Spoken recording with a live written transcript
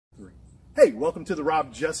Hey, welcome to the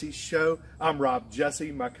Rob Jessee Show. I'm Rob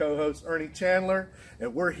Jessee, my co-host Ernie Chandler,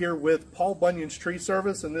 and we're here with Paul Bunyan Tree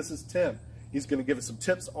Service, and this is Tim. He's going to give us some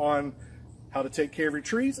tips on how to take care of your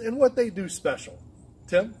trees and what they do special.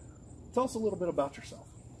 Tim, tell us a little bit about yourself.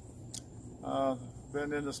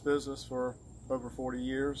 Been in this business for over 40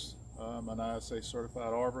 years. I'm an ISA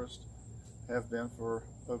certified arborist, have been for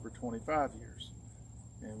over 25 years.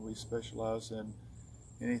 And we specialize in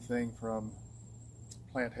anything from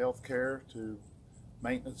plant health care to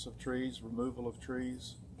maintenance of trees, removal of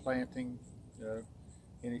trees, planting,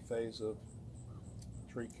 any phase of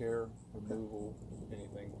tree care, removal,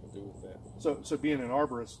 anything to do with that. So being an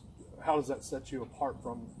arborist, how does that set you apart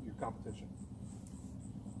from your competition?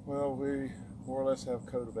 Well, we more or less have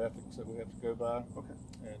a code of ethics that we have to go by. Okay.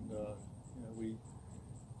 And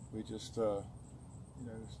we just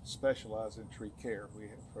specialize in tree care. We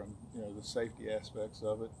have from the safety aspects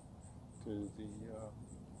of it to the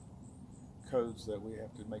codes that we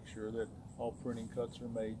have to make sure that all pruning cuts are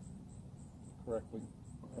made correctly.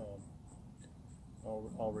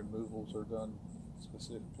 All removals are done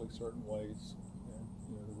specifically certain ways, and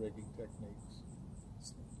the rigging techniques.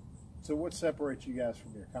 So what separates you guys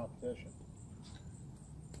from your competition?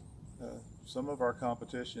 Some of our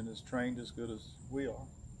competition is trained as good as we are.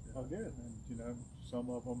 Oh, good. And some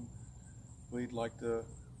of them we'd like to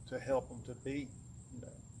help them to be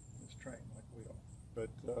as trained like we are. But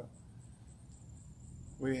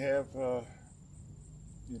we have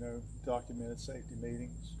documented safety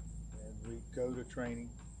meetings, and we go to training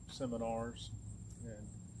seminars,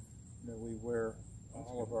 and we wear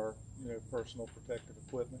all of our personal protective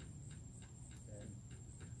equipment,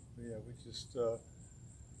 and we just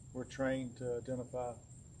we're trained to identify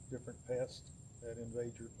different pests that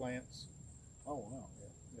invade your plants. Oh, wow.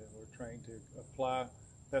 Yeah, we're trained to apply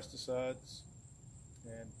pesticides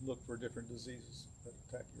and look for different diseases that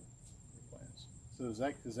attack your plants. So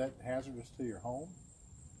is that hazardous to your home?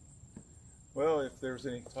 Well, if there's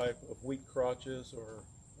any type of weak crotches or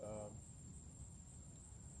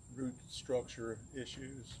root structure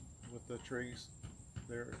issues with the trees,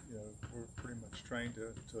 we're pretty much trained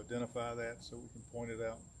to identify that so we can point it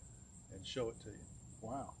out and show it to you.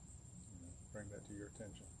 Wow. Bring that to your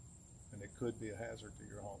attention. And it could be a hazard to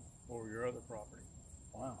your home or your other property.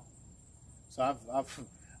 Wow. So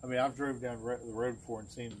I've driven down the road before and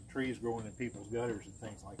seen trees growing in people's gutters and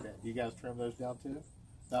things like that. Do you guys trim those down too?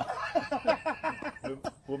 No.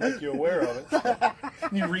 We'll make you aware of it.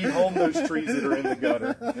 You rehome those trees that are in the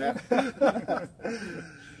gutter. Yeah.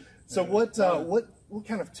 So what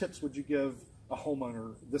kind of tips would you give a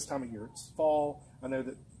homeowner this time of year? It's fall. I know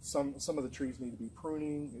that some of the trees need to be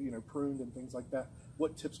pruned and things like that.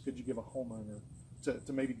 What tips could you give a homeowner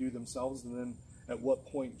to maybe do themselves, and then at what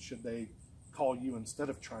point should they call you instead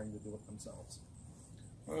of trying to do it themselves?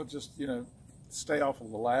 Well, just stay off of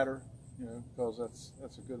the ladder, because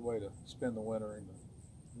that's a good way to spend the winter in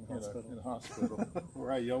the hospital.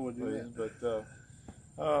 Right, y'all would do that.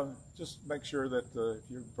 But just make sure that if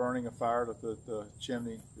you're burning a fire, that the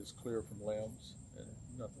chimney is clear from limbs and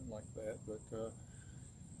nothing like that. But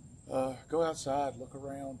go outside, look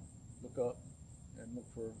around, look up, and look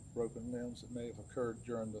for broken limbs that may have occurred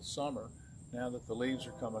during the summer. Now that the leaves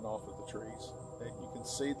are coming off of the trees, you can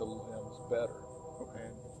see the limbs better.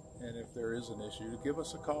 Okay. And if there is an issue, give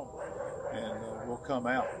us a call, and we'll come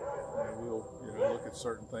out and we'll look at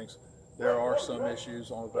certain things. There are some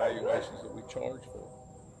issues on evaluations that we charge for,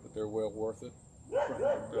 but they're well worth it.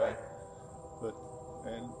 Right.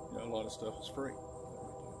 And a lot of stuff is free.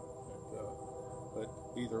 But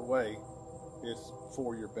either way, it's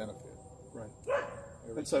for your benefit. Right.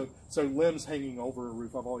 And so limbs hanging over a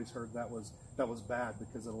roof, I've always heard that was bad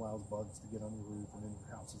because it allows bugs to get on your roof and in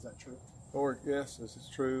your house. Is that true? Or yes, this is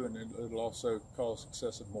true, and it'll also cause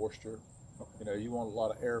excessive moisture. Okay. You want a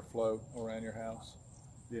lot of airflow around your house.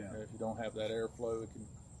 Yeah. If you don't have that airflow, it can,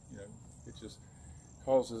 it just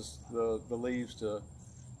causes the leaves to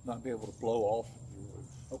not be able to blow off your roof.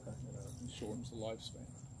 Okay. It shortens the lifespan.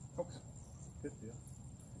 Okay. Good deal.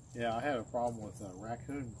 Yeah, I had a problem with a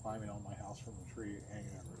raccoon climbing on my house from a tree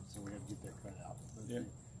hanging over it, so we had to get that cut out. Yeah.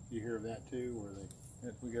 You hear of that too,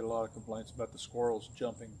 where we get a lot of complaints about the squirrels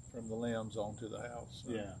jumping from the limbs onto the house.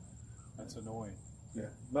 So. Yeah, that's annoying. Yeah,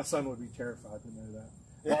 my son would be terrified to know that.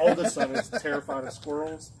 My oldest son is terrified of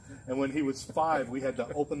squirrels, and when he was 5, we had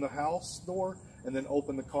to open the house door and then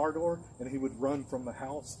open the car door, and he would run from the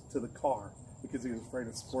house to the car because he was afraid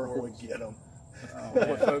a squirrel would get him.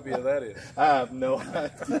 What phobia that is? I have no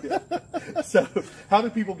idea. So, how do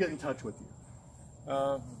people get in touch with you?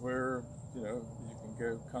 You can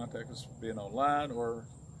go contact us being online, or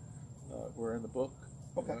we're in the book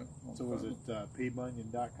Okay. On So the was phone. it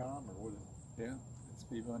pbunyan.com or what is it? Yeah, it's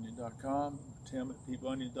pbunyan.com, Tim at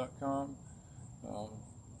pbunyan.com.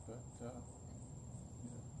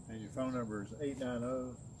 And your phone number is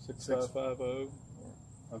 890. 6550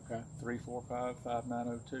 or Okay.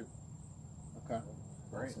 345-5902. Okay.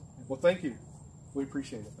 Great. Awesome. Well, thank you. We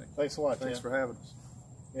appreciate it. Thanks a lot, Thanks Tim. for having us.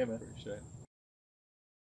 Yeah, man. Appreciate it.